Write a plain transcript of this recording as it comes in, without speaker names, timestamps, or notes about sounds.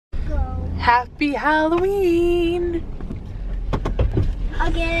Happy Halloween!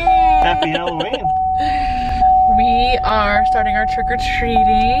 Again! Happy Halloween! We are starting our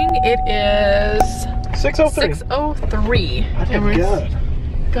trick-or-treating. It is 6:03. 6:03. I did And we're good.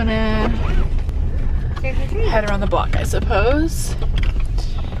 gonna head around the block, I suppose.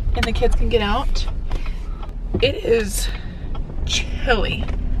 And the kids can get out. It is chilly.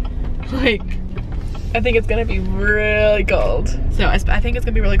 Like, I think it's gonna be really cold. So I think it's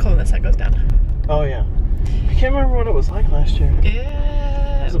gonna be really cold when the sun goes down. Oh yeah. I can't remember what it was like last year.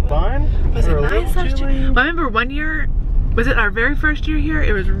 Was it fine? Was it Or a nice little last year? chilly? Well, I remember one year, was it our very first year here?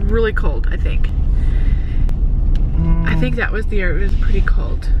 It was really cold, I think. I think that was the year it was pretty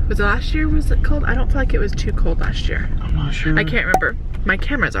cold. Was it last year, was it cold? I don't feel like it was too cold last year. I'm not sure. I can't remember. My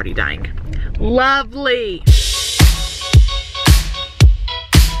camera's already dying. Lovely.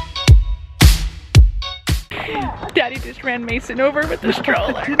 Daddy just ran Mason over with the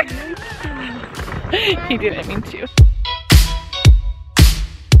stroller. He didn't mean to.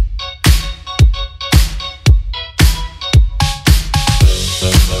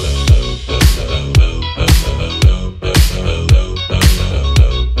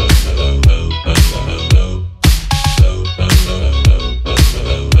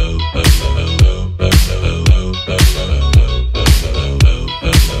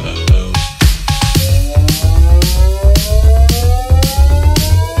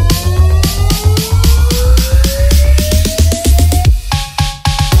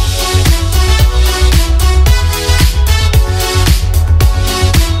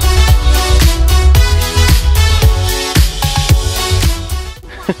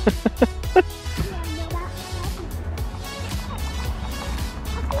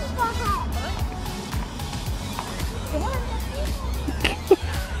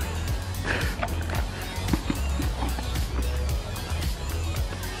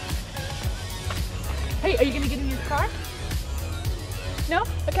 Hey, are you gonna get in your car? No?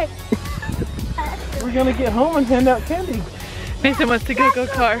 Okay. We're gonna get home and hand out candy. Mason wants to go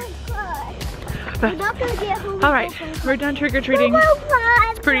car. We're not gonna get home. All right, we're done trick-or-treating.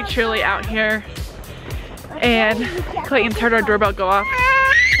 It's pretty chilly out here. And Clayton's heard our doorbell go off.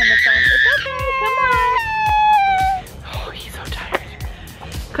 On the phone. It's okay, come on. Oh, he's so tired.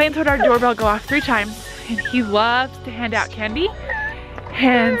 Clayton's heard our doorbell go off 3 times, and he loves to hand out candy.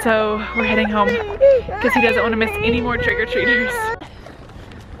 And so we're heading home because he doesn't want to miss any more trick-or-treaters.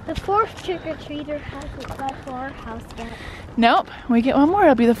 The 4th trick-or-treater hasn't got to our house yet. Nope, we get one more,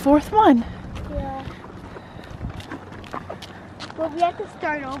 it'll be the 4th one. Yeah. Well, we have to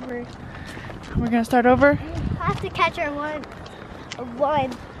start over. We're gonna start over? We have to catch our 1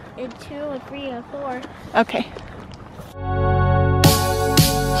 and 2 and 3 and 4. Okay.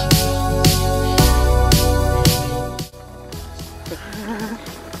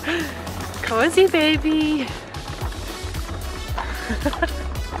 Cozy baby.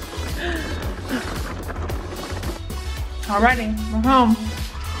 Alrighty, we're home.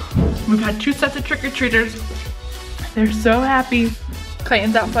 We've had 2 sets of trick-or-treaters. They're so happy.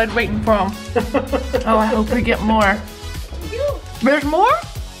 Clayton's outside waiting for them. Oh, I hope we get more. There's more?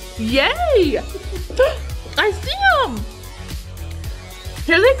 Yay! I see them!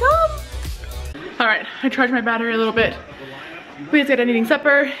 Here they come! Alright, I charged my battery a little bit. We just got done eating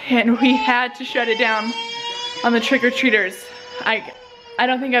supper and we had to shut it down on the trick-or-treaters. I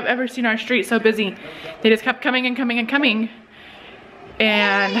don't think I've ever seen our street so busy. They just kept coming and coming and coming.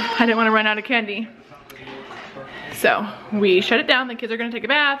 And I didn't want to run out of candy. So we shut it down. The kids are gonna take a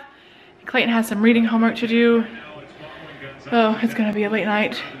bath. Clayton has some reading homework to do. Oh, it's gonna be a late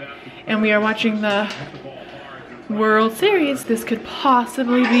night. And we are watching the World Series. This could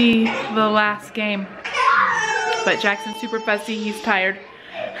possibly be the last game. But Jackson's super fussy, he's tired.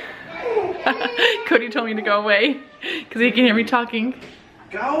 Cody told me to go away because he can hear me talking.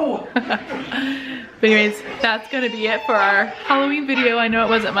 Go! But anyways, that's gonna be it for our Halloween video. I know it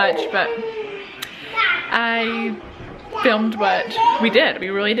wasn't much, but I filmed what we did. We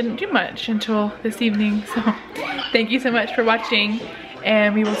really didn't do much until this evening. So thank you so much for watching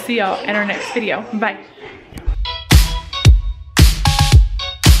and we will see y'all in our next video. Bye.